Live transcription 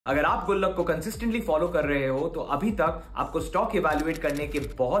अगर आप गुल्लक को कंसिस्टेंटली फॉलो कर रहे हो तो अभी तक आपको स्टॉक इवैल्यूएट करने के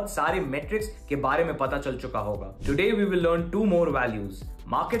बहुत सारे मेट्रिक्स के बारे में पता चल चुका होगा। Today we will learn to more values,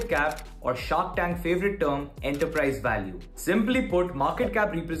 market cap or Shark Tank favorite term, enterprise value. Simply put, market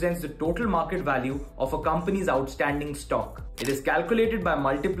cap represents the total market value of a company's outstanding stock. It is calculated by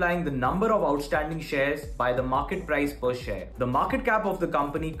multiplying the number of outstanding shares by the market price per share. The market cap of the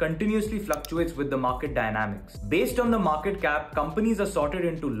company continuously fluctuates with the market dynamics. Based on the market cap, companies are sorted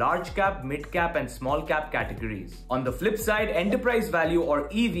into large cap, mid cap and small cap categories. On the flip side, enterprise value or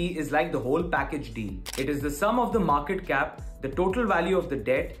EV is like the whole package deal. It is the sum of the market cap, the total value of the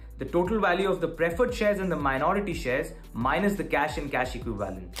debt, the total value of the preferred shares and the minority shares minus the cash and cash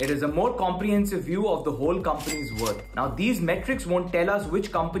equivalent. It is a more comprehensive view of the whole company's worth. Now, these metrics won't tell us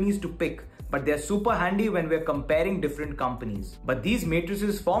which companies to pick, but they're super handy when we're comparing different companies. But these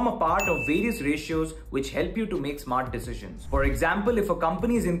matrices form a part of various ratios which help you to make smart decisions. For example, if a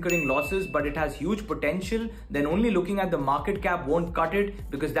company is incurring losses but it has huge potential, then only looking at the market cap won't cut it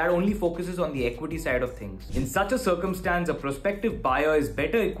because that only focuses on the equity side of things. In such a circumstance, a prospective buyer is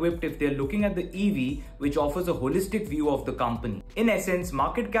better equipped if they're looking at the EV, which offers a holistic view of the company. In essence,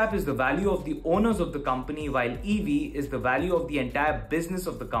 market cap is the value of the owners of the company, while EV is the value of the entire business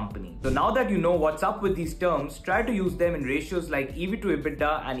of the company. So now that you know what's up with these terms, try to use them in ratios like EV to EBITDA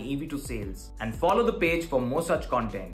and EV to sales. And follow the page for more such content.